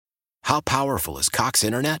How powerful is Cox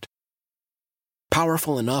Internet?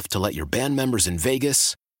 Powerful enough to let your band members in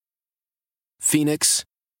Vegas, Phoenix,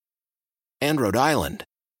 and Rhode Island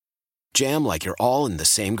jam like you're all in the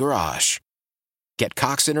same garage. Get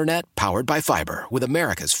Cox Internet powered by fiber with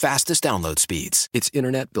America's fastest download speeds. It's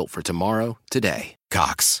internet built for tomorrow, today.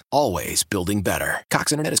 Cox, always building better.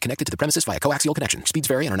 Cox Internet is connected to the premises via coaxial connection. Speeds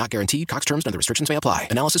vary and are not guaranteed. Cox terms and other restrictions may apply.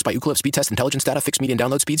 Analysis by Ookla Speed Test Intelligence Data. Fixed median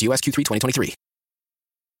download speeds. US Q3 2023.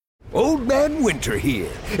 Old Man Winter here.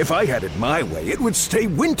 If I had it my way, it would stay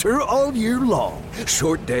winter all year long.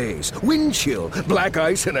 Short days, wind chill, black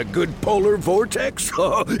ice, and a good polar vortex.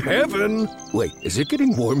 Oh, heaven! Wait, is it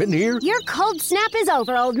getting warm in here? Your cold snap is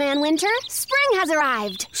over, Old Man Winter. Spring has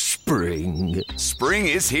arrived. Spring. Spring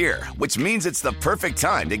is here, which means it's the perfect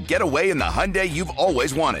time to get away in the Hyundai you've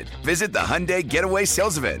always wanted. Visit the Hyundai Getaway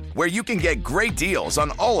Sales Event, where you can get great deals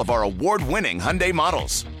on all of our award-winning Hyundai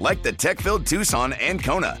models, like the tech-filled Tucson and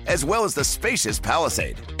Kona, as well as the spacious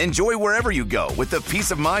Palisade. Enjoy wherever you go with the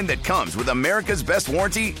peace of mind that comes with America's best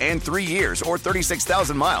warranty and 3 years or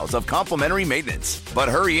 36,000 miles of complimentary maintenance. But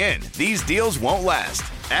hurry in, these deals won't last.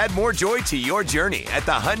 Add more joy to your journey at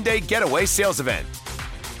the Hyundai Getaway Sales Event.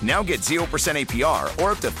 Now get 0% APR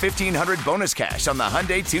or up to $1,500 bonus cash on the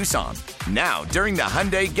Hyundai Tucson. Now, during the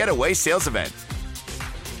Hyundai Getaway Sales Event.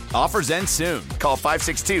 Offers end soon. Call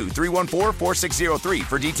 562-314-4603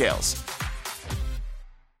 for details.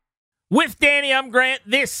 With Danny, I'm Grant.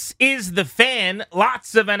 This is The Fan.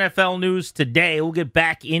 Lots of NFL news today. We'll get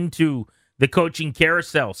back into the coaching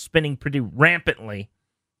carousel spinning pretty rampantly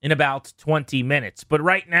in about 20 minutes. But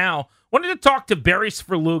right now, I wanted to talk to Barry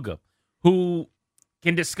Svrluga, who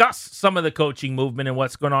can discuss some of the coaching movement and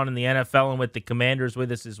what's going on in the NFL and with the Commanders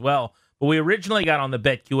with us as well. But we originally got on the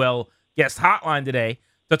BetQL guest hotline today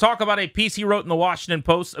to talk about a piece he wrote in the Washington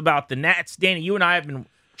Post about the Nats. Danny, you and I have been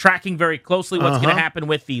tracking very closely what's going to happen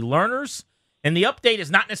with the learners. And the update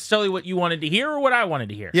is not necessarily what you wanted to hear or what I wanted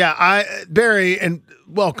to hear. Yeah, Barry, and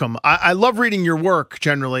welcome. I love reading your work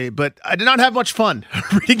generally, but I did not have much fun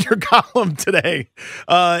reading your column today.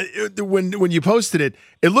 When you posted it,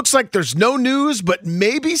 it looks like there's no news, but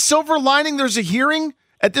maybe silver lining. There's a hearing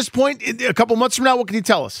at this point. A couple months from now, what can you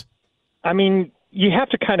tell us? I mean, you have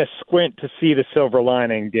to kind of squint to see the silver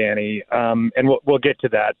lining, Danny, and we'll get to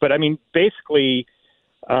that. But I mean, basically,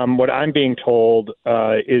 what I'm being told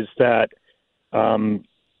is that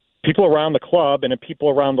people around the club and people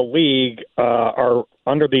around the league are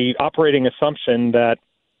under the operating assumption that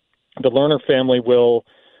the Lerner family will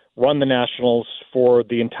run the Nationals for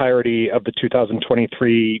the entirety of the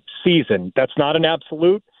 2023 season. That's not an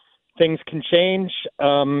absolute. Things can change,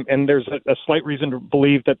 and there's a slight reason to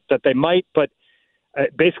believe that they might, but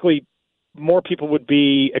basically more people would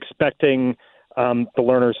be expecting the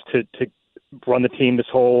Lerners to run the team this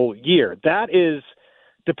whole year. That is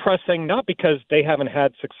depressing, not because they haven't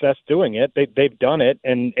had success doing it. They've done it,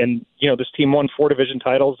 and you know, this team won 4 division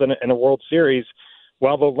titles and a World Series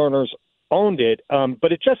while the Lerners owned it.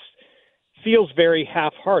 But it just feels very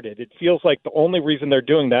half-hearted. It feels like the only reason they're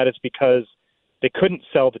doing that is because they couldn't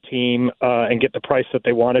sell the team and get the price that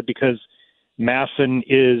they wanted, because Masson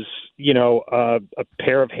is, you know, a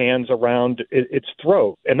pair of hands around its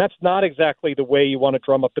throat. And that's not exactly the way you want to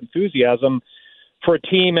drum up enthusiasm for a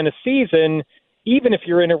team in a season, even if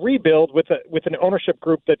you're in a rebuild with an ownership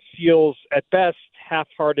group that feels at best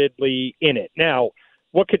half-heartedly in it. Now,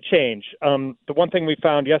 what could change? The one thing we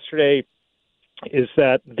found yesterday is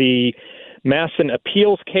that the Masson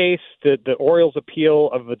appeals case, the Orioles appeal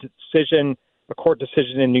of a court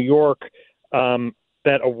decision in New York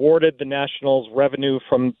that awarded the Nationals revenue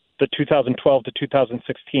from the 2012 to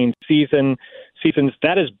 2016 seasons,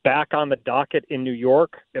 that is back on the docket in New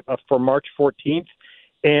York for March 14th.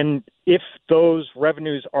 And if those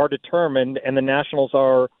revenues are determined and the Nationals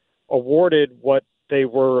are awarded what they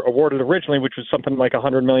were awarded originally, which was something like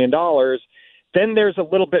 $100 million, then there's a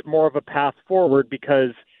little bit more of a path forward,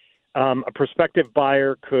 because a prospective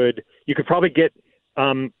buyer you could probably get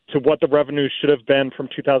to what the revenue should have been from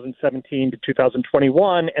 2017 to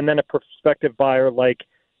 2021, and then a prospective buyer like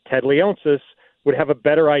Ted Leonsis would have a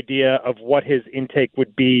better idea of what his intake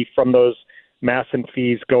would be from those Masson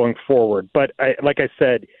fees going forward. But like I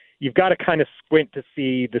said, you've got to kind of squint to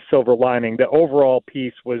see the silver lining. The overall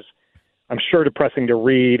piece was, I'm sure, depressing to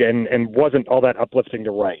read and wasn't all that uplifting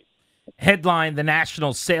to write. Headline: The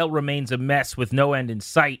Nationals sale remains a mess with no end in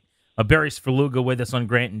sight. Barry Svrluga with us on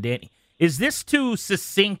Grant and Danny. Is this too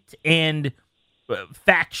succinct and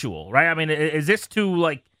factual, right? I mean, is this too,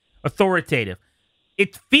 like, authoritative?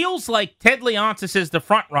 It feels like Ted Leonsis is the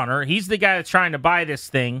front runner. He's the guy that's trying to buy this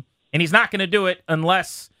thing, and he's not going to do it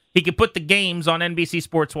unless he can put the games on NBC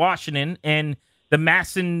Sports Washington and the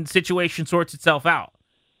Masson situation sorts itself out.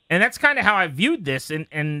 And that's kind of how I viewed this,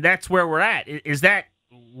 and that's where we're at. Is that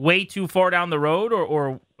way too far down the road,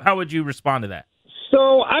 or how would you respond to that?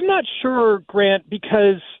 So I'm not sure, Grant,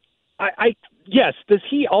 because yes, does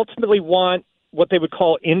he ultimately want what they would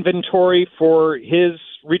call inventory for his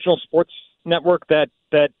regional sports network that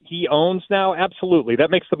he owns now? Absolutely.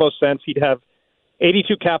 That makes the most sense. He'd have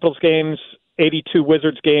 82 Capitals games, 82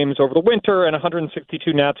 Wizards games over the winter, and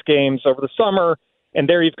 162 Nats games over the summer. And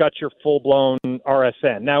there you've got your full-blown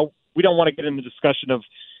RSN. Now, we don't want to get into the discussion of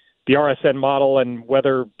the RSN model and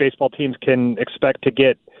whether baseball teams can expect to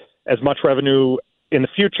get as much revenue in the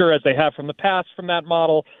future as they have from the past from that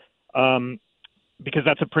model, because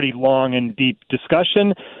that's a pretty long and deep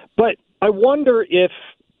discussion. But I wonder if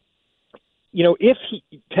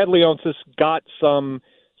Ted Leonsis got some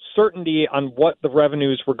certainty on what the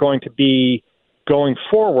revenues were going to be going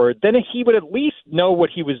forward, then he would at least know what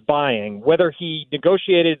he was buying, whether he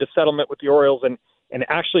negotiated a settlement with the Orioles and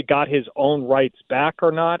actually got his own rights back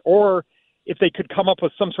or not, or if they could come up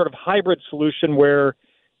with some sort of hybrid solution where,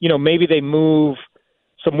 maybe they move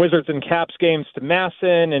some Wizards and Caps games to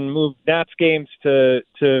Masson and move Nats games to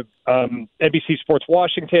NBC Sports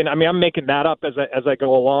Washington. I mean, I'm making that up as I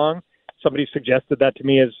go along. Somebody suggested that to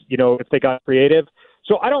me as, if they got creative.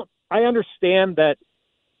 So I understand that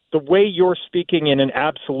the way you're speaking in an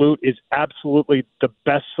absolute is absolutely the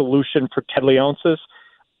best solution for Ted Leonsis.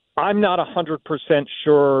 I'm not 100%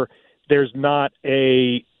 sure there's not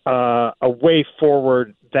a way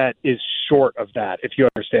forward that is short of that, if you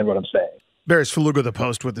understand what I'm saying. Barry Svrluga, the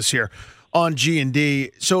Post, with us here on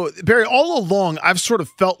G&D. So, Barry, all along, I've sort of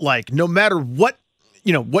felt like no matter what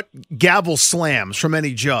gavel slams from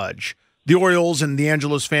any judge, the Orioles and the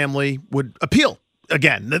Angelos family would appeal.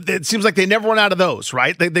 Again, it seems like they never run out of those,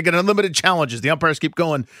 right? They get unlimited challenges. The umpires keep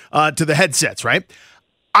going to the headsets, right?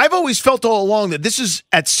 I've always felt all along that this is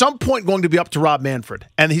at some point going to be up to Rob Manfred,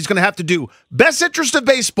 and he's going to have to do best interest of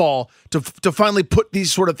baseball to finally put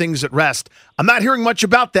these sort of things at rest. I'm not hearing much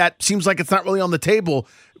about that. Seems like it's not really on the table.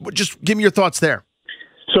 Just give me your thoughts there.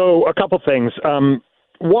 So a couple things.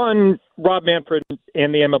 One, Rob Manfred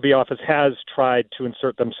and the MLB office has tried to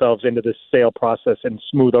insert themselves into this sale process and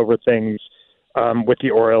smooth over things with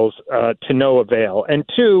the Orioles to no avail. And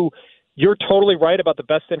two, you're totally right about the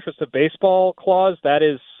best interest of baseball clause. That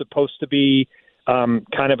is supposed to be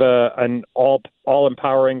kind of an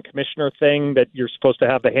all-empowering commissioner thing that you're supposed to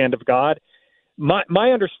have the hand of God.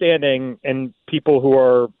 My understanding, and people who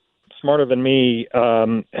are smarter than me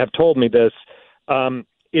have told me this,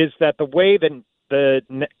 is that the way that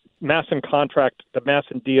the Masson contract, the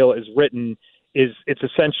Masson deal is written, it's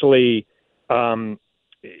essentially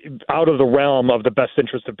out of the realm of the best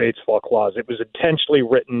interest of baseball clause. It was intentionally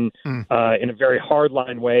written in a very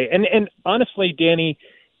hardline way. And honestly, Danny,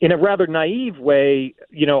 in a rather naive way,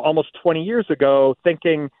 almost 20 years ago,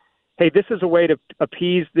 thinking, hey, this is a way to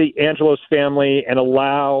appease the Angelos family and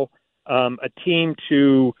allow a team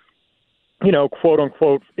to, quote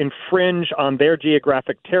unquote, infringe on their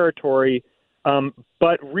geographic territory,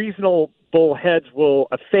 but reasonable heads will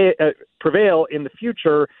prevail in the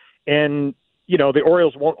future, and the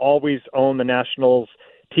Orioles won't always own the Nationals'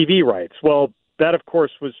 TV rights. Well, that, of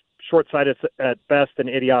course, was short-sighted at best and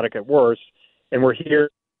idiotic at worst. And we're here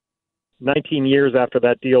 19 years after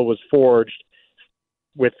that deal was forged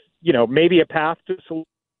with, maybe a path to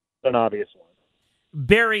an obvious one.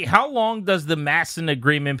 Barry, how long does the Masson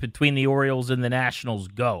agreement between the Orioles and the Nationals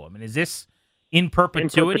go? I mean, is this in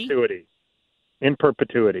perpetuity? In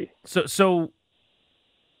perpetuity. So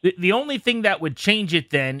the only thing that would change it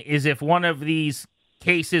then is if one of these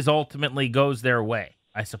cases ultimately goes their way,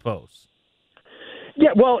 I suppose. Yeah,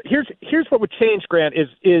 well, here's what would change, Grant,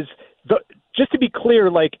 is just to be clear,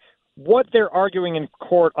 like what they're arguing in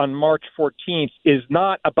court on March 14th is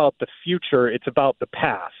not about the future, it's about the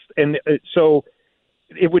past. And so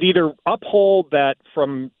it would either uphold that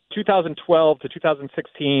from 2012 to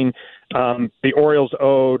 2016, the Orioles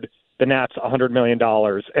owed the Nats $100 million,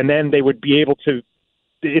 and then they would be able to.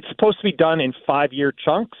 It's supposed to be done in 5-year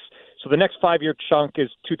chunks. So the next 5-year chunk is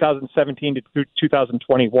 2017 to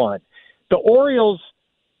 2021. The Orioles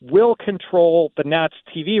will control the Nats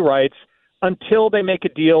TV rights until they make a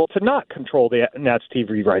deal to not control the Nats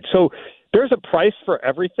TV rights. So there's a price for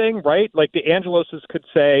everything, right? Like the Angeloses could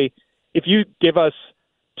say, if you give us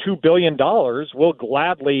 $2 billion, we'll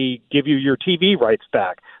gladly give you your TV rights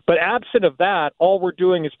back. But absent of that, all we're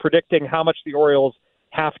doing is predicting how much the Orioles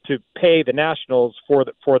have to pay the Nationals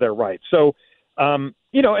for their rights. So, and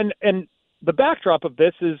the backdrop of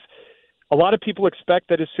this is a lot of people expect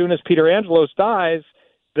that as soon as Peter Angelos dies,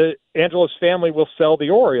 the Angelos family will sell the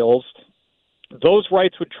Orioles. those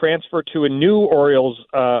rights would transfer to a new Orioles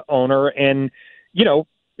owner, and,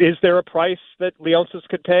 is there a price that Leonsis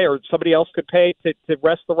could pay or somebody else could pay to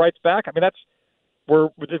wrest the rights back? I mean,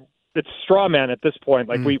 it's straw man at this point.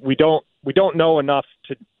 Like we don't know enough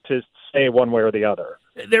to say one way or the other.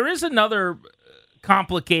 There is another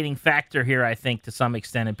complicating factor here, I think, to some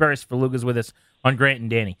extent. And Paris Verluga's with us on Grant and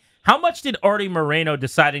Danny. How much did Artie Moreno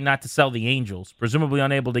deciding not to sell the Angels, presumably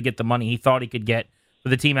unable to get the money he thought he could get for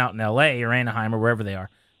the team out in L.A. or Anaheim or wherever they are,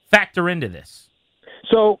 factor into this?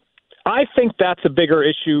 So I think that's a bigger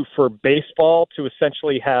issue for baseball, to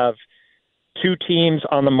essentially have two teams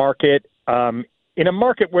on the market in a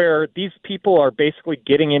market where these people are basically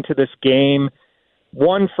getting into this game,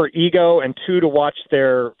 one, for ego, and two, to watch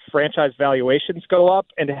their franchise valuations go up,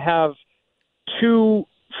 and to have two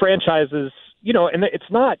franchises, and it's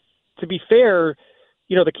not, to be fair,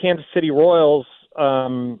 the Kansas City Royals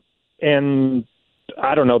and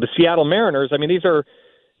I don't know, the Seattle Mariners. I mean, these are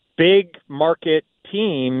big market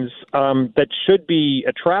teams that should be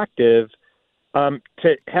attractive. To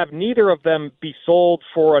have neither of them be sold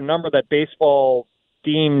for a number that baseball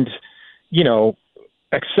deemed,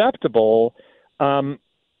 acceptable,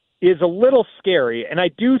 is a little scary. And I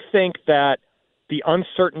do think that the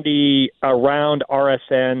uncertainty around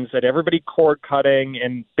RSNs, that everybody cord cutting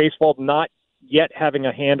and baseball not yet having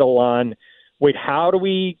a handle on, wait, how do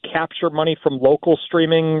we capture money from local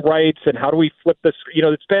streaming rights, and how do we flip this?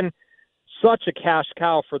 It's been such a cash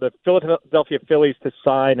cow for the Philadelphia Phillies to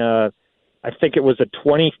sign I think it was a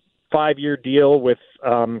 25-year deal with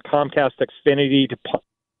Comcast Xfinity to put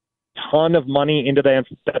a ton of money into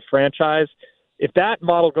that franchise. If that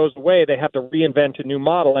model goes away, they have to reinvent a new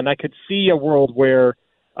model. And I could see a world where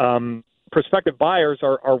prospective buyers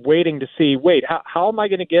are waiting to see, how am I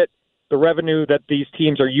going to get the revenue that these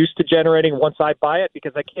teams are used to generating once I buy it?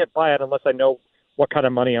 Because I can't buy it unless I know what kind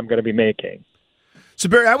of money I'm going to be making. So,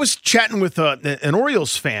 Barry, I was chatting with an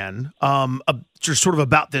Orioles fan just sort of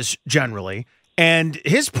about this generally, and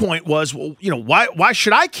his point was, well, why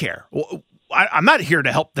should I care? Well, I'm not here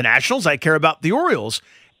to help the Nationals. I care about the Orioles.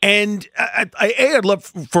 And I'd love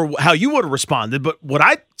for how you would have responded, but what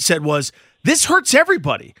I said was, this hurts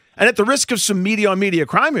everybody. And at the risk of some media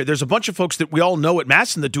crime here, there's a bunch of folks that we all know at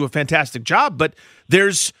Masson that do a fantastic job, but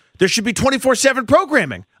there should be 24/7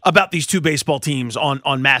 programming about these two baseball teams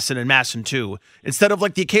on Masson and Masson 2, instead of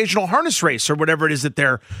like the occasional harness race or whatever it is that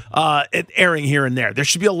they're airing here and there. There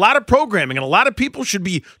should be a lot of programming, and a lot of people should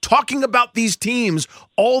be talking about these teams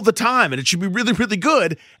all the time, and it should be really, really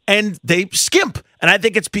good, and they skimp. And I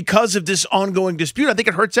think it's because of this ongoing dispute. I think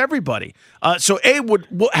it hurts everybody. So A,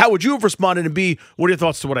 how would you have responded, and B, what are your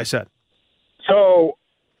thoughts to what I said? So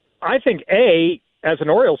I think A, as an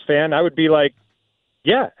Orioles fan, I would be like,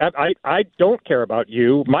 yeah, I don't care about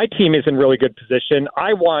you. My team is in really good position.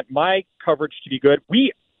 I want my coverage to be good.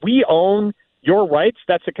 We own your rights.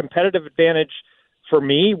 That's a competitive advantage for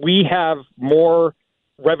me. We have more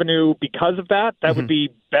revenue because of that. That would be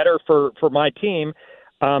better for my team.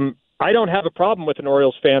 I don't have a problem with an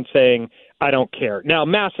Orioles fan saying, I don't care. Now,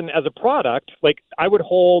 Masson, as a product, I would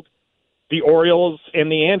hold the Orioles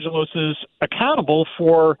and the Angeloses accountable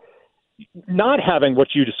for not having what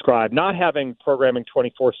you described, not having programming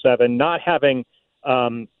 24/7, not having,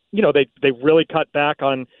 they really cut back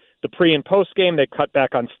on the pre and post game. They cut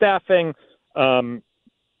back on staffing.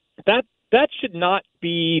 That should not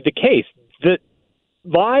be the case. The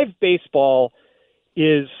live baseball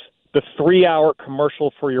is the 3-hour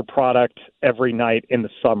commercial for your product every night in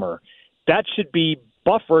the summer. That should be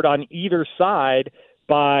buffered on either side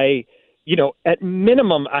by, at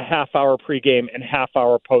minimum a half-hour pregame and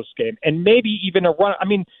half-hour postgame, and maybe even a run. I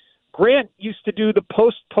mean, Grant used to do the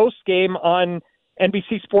post-game on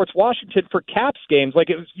NBC Sports Washington for Caps games.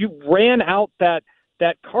 You ran out that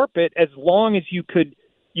carpet as long as you could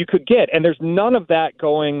get, and there's none of that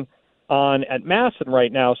going on at Masson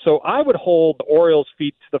right now. So I would hold the Orioles'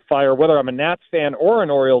 feet to the fire, whether I'm a Nats fan or an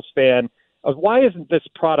Orioles fan, of why isn't this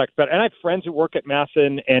product better? And I have friends who work at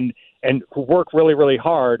Masson and who work really, really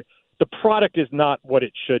hard. The product is not what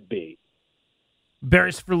it should be.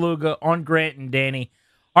 Barris Verluga on Grant and Danny.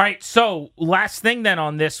 All right, so last thing then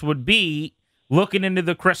on this would be looking into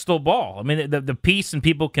the crystal ball. I mean, the piece, and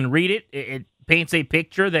people can read it, it paints a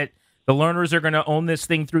picture that the learners are going to own this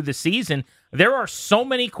thing through the season. There are so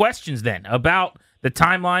many questions then about the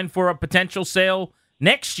timeline for a potential sale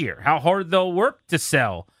next year, how hard they'll work to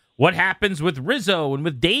sell, what happens with Rizzo and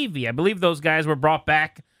with Davey. I believe those guys were brought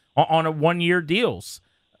back on a one-year deals.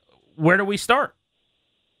 Where do we start?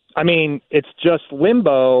 I mean, it's just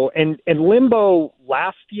limbo. And limbo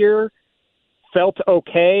last year felt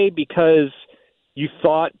okay because you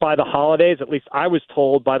thought by the holidays, at least I was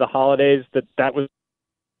told by the holidays, that was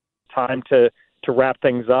time to wrap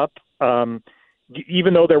things up.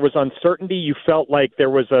 Even though there was uncertainty, you felt like there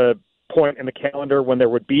was a point in the calendar when there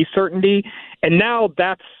would be certainty. And now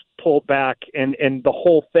that's pulled back, and the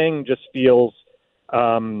whole thing just feels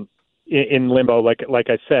in limbo, like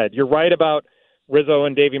I said. You're right about Rizzo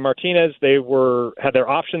and Davey Martinez. They had their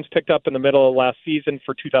options picked up in the middle of last season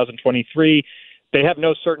for 2023. They have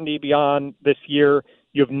no certainty beyond this year.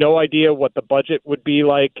 You have no idea what the budget would be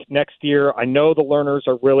like next year. I know the Lerners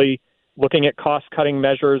are really looking at cost-cutting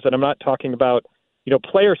measures, and I'm not talking about,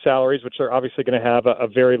 player salaries, which are obviously going to have a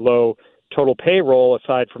very low total payroll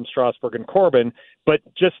aside from Strasburg and Corbin, but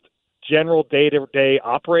just general day-to-day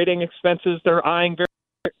operating expenses they're eyeing very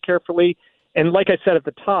carefully. And like I said at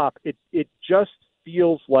the top, it just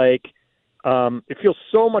feels like it feels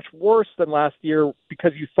so much worse than last year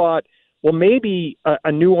because you thought, well, maybe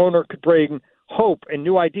a new owner could bring hope and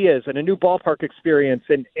new ideas and a new ballpark experience.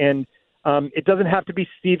 And it doesn't have to be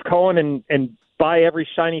Steve Cohen and buy every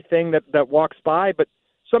shiny thing that walks by, but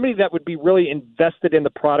somebody that would be really invested in the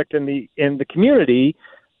product and in the community.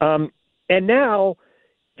 And now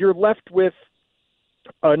you're left with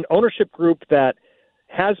an ownership group that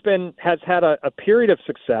has had a period of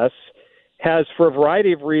success, has, for a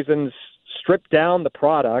variety of reasons, stripped down the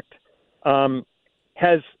product,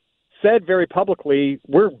 has said very publicly,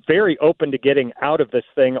 we're very open to getting out of this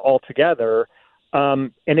thing altogether.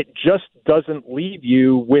 And it just doesn't leave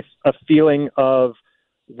you with a feeling of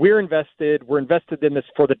we're invested in this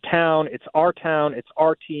for the town. It's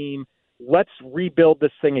our team. Let's rebuild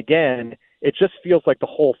this thing again. It just feels like the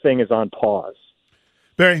whole thing is on pause.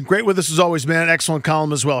 Barry, great with us as always, man. Excellent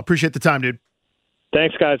column as well. Appreciate the time, dude.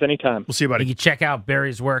 Thanks, guys. Anytime. We'll see you, buddy. You can check out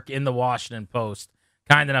Barry's work in the Washington Post.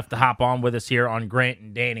 Kind enough to hop on with us here on Grant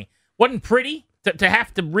and Danny. Wasn't pretty to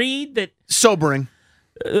have to read that. Sobering.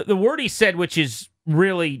 The word he said, which is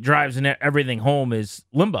really drives everything home, is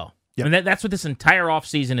limbo. Yep. I mean, that's what this entire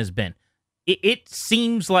offseason has been. It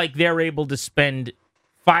seems like they're able to spend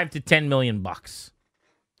 $5 to $10 million.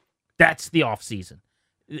 That's the offseason.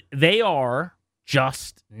 They are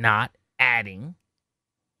just not adding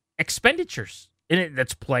expenditures. And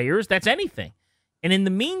that's players, that's anything. And in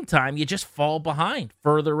the meantime, you just fall behind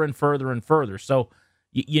further and further and further. So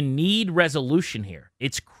you need resolution here.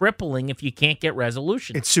 It's crippling if you can't get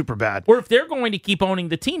resolution. It's super bad. Or if they're going to keep owning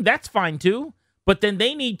the team, that's fine too. But then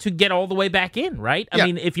they need to get all the way back in, right? I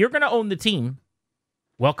mean, if you're going to own the team,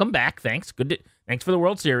 welcome back. Thanks. Thanks for the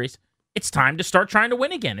World Series. It's time to start trying to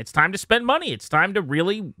win again. It's time to spend money. It's time to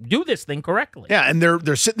really do this thing correctly. Yeah, and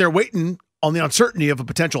they're sitting there waiting on the uncertainty of a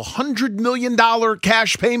potential $100 million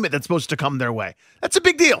cash payment that's supposed to come their way. That's a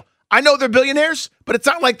big deal. I know they're billionaires, but it's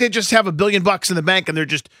not like they just have $1 billion in the bank and they're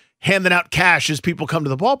just handing out cash as people come to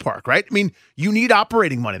the ballpark, right? I mean, you need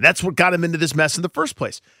operating money. That's what got them into this mess in the first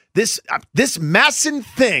place. This Masson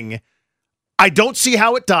thing, I don't see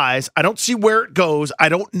how it dies. I don't see where it goes. I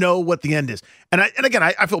don't know what the end is. And again,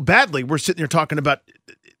 I feel badly. We're sitting here talking about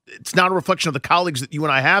it's not a reflection of the colleagues that you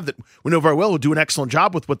and I have that we know very well will do an excellent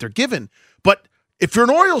job with what they're given. But if you're an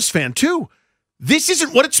Orioles fan too, this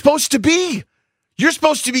isn't what it's supposed to be. You're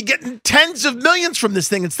supposed to be getting tens of millions from this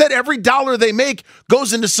thing. Instead, every dollar they make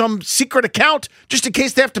goes into some secret account just in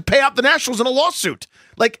case they have to pay out the Nationals in a lawsuit.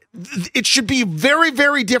 Like, it should be very,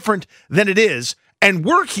 very different than it is. And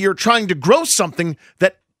we're here trying to grow something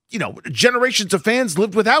that, generations of fans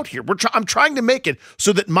lived without here. I'm trying to make it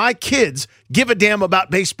so that my kids give a damn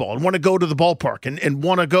about baseball and want to go to the ballpark and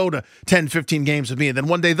want to go to 10, 15 games with me. And then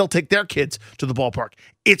one day they'll take their kids to the ballpark.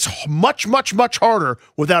 It's much, much, much harder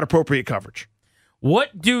without appropriate coverage.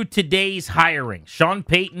 What do today's hiring, Sean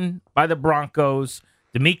Payton by the Broncos,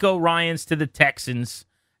 D'Amico Ryans to the Texans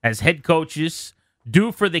as head coaches,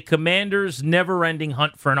 do for the Commanders' never-ending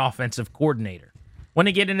hunt for an offensive coordinator? Want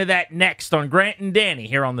to get into that next on Grant and Danny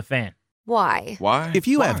here on The Fan. Why? If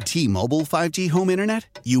you have T-Mobile 5G home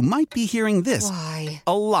internet, you might be hearing this Why?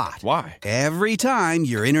 a lot. Why? Every time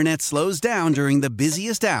your internet slows down during the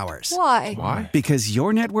busiest hours. Why? Because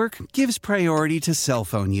your network gives priority to cell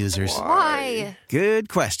phone users. Why? Good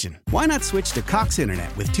question. Why not switch to Cox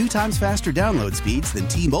Internet with 2 times faster download speeds than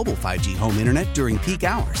T-Mobile 5G home internet during peak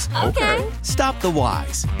hours? Okay. Stop the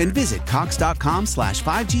whys and visit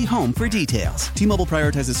cox.com/5G home for details. T-Mobile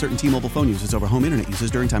prioritizes certain T-Mobile phone users over home internet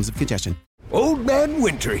users during times of congestion. Old Man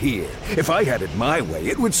Winter here. If I had it my way,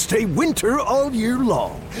 it would stay winter all year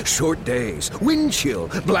long. Short days, wind chill,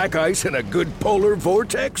 black ice, and a good polar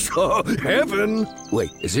vortex. Oh, heaven.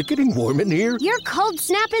 Wait, is it getting warm in here? Your cold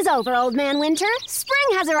snap is over, Old Man Winter.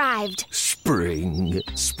 Spring has arrived. spring.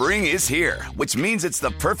 Spring is here, which means it's the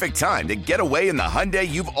perfect time to get away in the Hyundai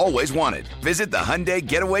you've always wanted. Visit the Hyundai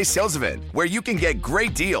Getaway Sales Event, where you can get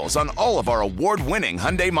great deals on all of our award-winning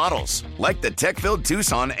Hyundai models, like the tech-filled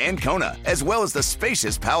Tucson and Kona, as well as the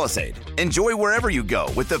spacious Palisade. Enjoy wherever you go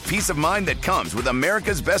with the peace of mind that comes with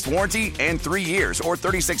America's best warranty and 3 years or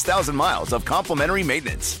 36,000 miles of complimentary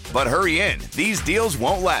maintenance. But hurry in, these deals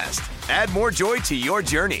won't last. Add more joy to your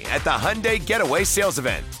journey at the Hyundai Getaway Sales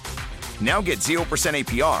Event. Now get 0%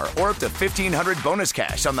 APR or up to $1,500 bonus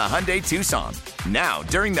cash on the Hyundai Tucson. Now,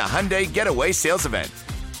 during the Hyundai Getaway Sales Event.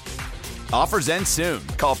 Offers end soon.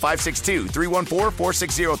 Call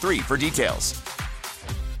 562-314-4603 for details.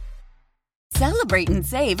 Celebrate and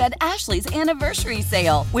save at Ashley's Anniversary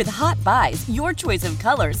Sale. With Hot Buys, your choice of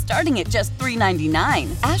colors starting at just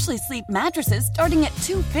 $3.99. Ashley Sleep mattresses starting at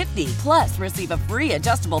 $2.50. Plus, receive a free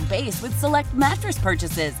adjustable base with select mattress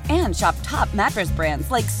purchases. And shop top mattress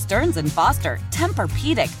brands like Stearns & Foster,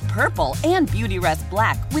 Tempur-Pedic, Purple, and Beautyrest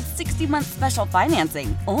Black with 60-month special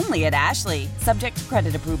financing. Only at Ashley. Subject to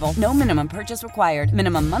credit approval. No minimum purchase required.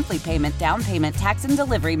 Minimum monthly payment, down payment, tax, and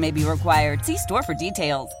delivery may be required. See store for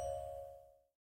details.